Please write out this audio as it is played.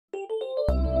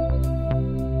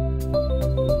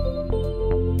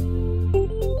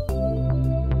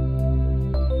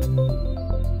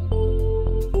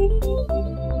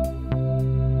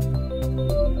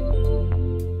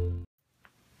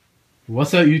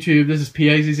What's up YouTube, this is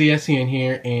PIZZSCN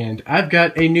here, and I've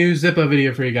got a new Zippo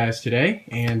video for you guys today,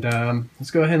 and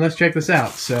let's go ahead and let's check this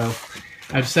out. So,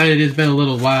 I decided it's been a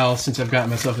little while since I've gotten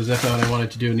myself a Zippo and I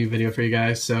wanted to do a new video for you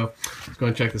guys, so let's go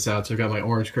and check this out. So I've got my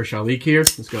orange Kershaw leak here.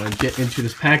 Let's go and get into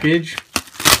this package.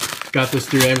 Got this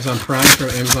through Amazon Prime from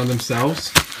Amazon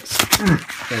themselves.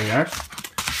 There we are.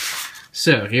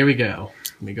 So, here we go.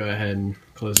 Let me go ahead and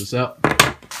close this up.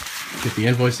 Get the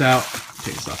invoice out.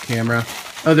 Take this off camera.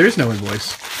 Oh, there is no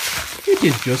invoice. It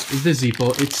is just the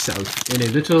Zippo itself in a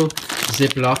little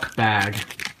Ziploc bag.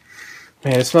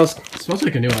 Man, it smells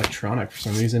like a new electronic for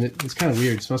some reason. It's kind of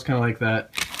weird. It smells kind of like that.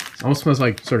 It almost smells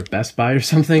like sort of Best Buy or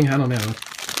something. I don't know.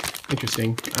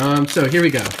 Interesting. So here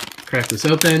we go. Crack this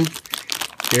open.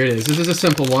 Here it is. This is a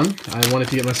simple one. I wanted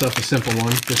to get myself a simple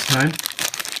one this time.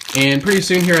 And pretty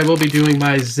soon here I will be doing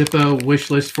my Zippo wish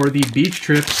list for the beach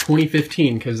trip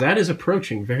 2015, because that is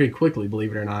approaching very quickly,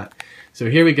 believe it or not. So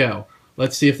here we go.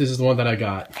 Let's see if this is the one that I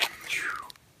got.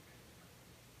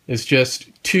 It's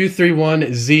just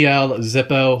 231ZL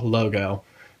Zippo logo.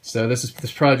 So this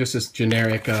is probably just this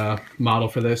generic model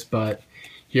for this, but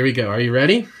here we go. Are you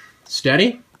ready?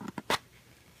 Steady?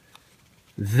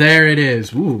 There it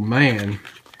is. Ooh, man.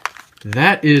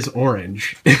 That is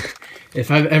orange. If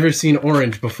I've ever seen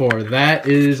orange before, that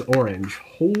is orange.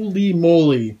 Holy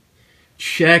moly.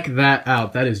 Check that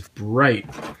out. That is bright.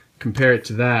 Compare it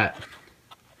to that.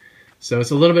 So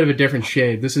it's a little bit of a different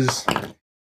shade. This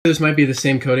might be the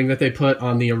same coating that they put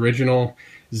on the original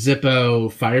Zippo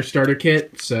fire starter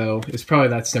kit, so it's probably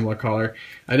that similar color.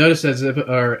 I noticed that Zippo,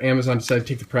 or Amazon decided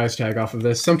to take the price tag off of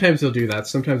this. Sometimes they'll do that.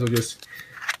 Sometimes they'll just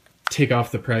take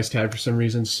off the price tag for some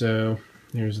reason. So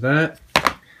here's that.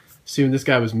 See when this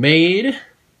guy was made. Is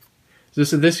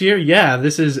this of this year? Yeah,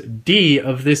 this is D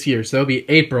of this year, so it'll be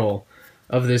April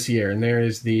of this year. And there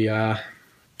is the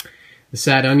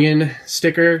sad onion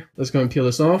sticker. Let's go and peel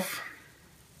this off.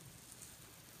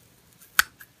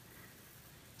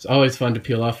 It's always fun to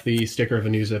peel off the sticker of a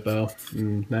new Zippo.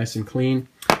 Nice and clean.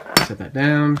 Set that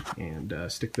down and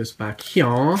stick this back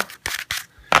here.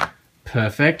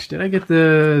 Perfect. Did I get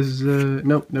the...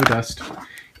 nope, no dust.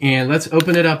 And let's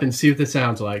open it up and see what this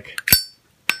sounds like.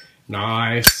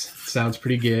 Nice. Sounds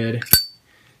pretty good.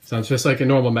 Sounds just like a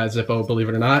normal matte Zippo, believe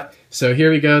it or not. So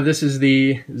here we go. This is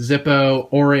the Zippo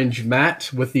orange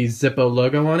matte with the Zippo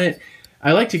logo on it.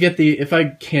 I like to get the, if I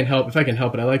can help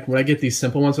it, I like when I get these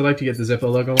simple ones, I like to get the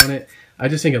Zippo logo on it. I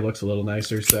just think it looks a little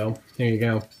nicer, so here you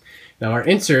go. Now our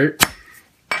insert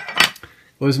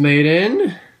was made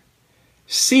in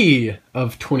C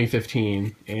of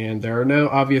 2015, and there are no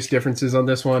obvious differences on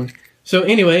this one. So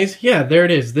anyways, yeah, there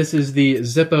it is. This is the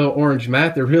Zippo orange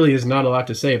matte. There really is not a lot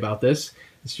to say about this.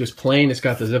 It's just plain. It's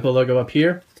got the Zippo logo up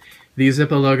here. The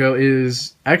Zippo logo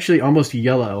is actually almost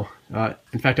yellow.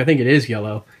 In fact, I think it is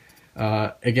yellow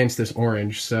against this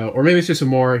orange. So, or maybe it's just a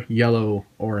more yellow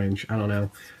orange. I don't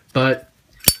know. But,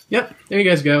 yep, there you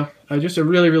guys go. Just a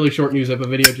really, really short new Zippo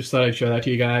video. Just thought I'd show that to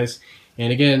you guys.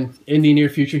 And again, in the near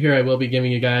future here, I will be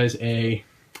giving you guys a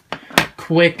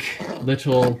quick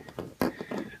little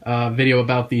video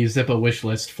about the Zippo wish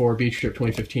list for Beach Trip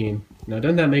 2015. Now,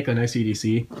 doesn't that make a nice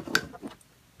EDC?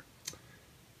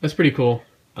 That's pretty cool.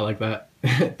 I like that.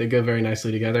 They go very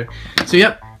nicely together. So,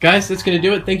 yep, guys, that's going to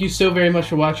do it. Thank you so very much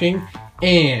for watching,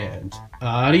 and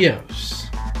adios.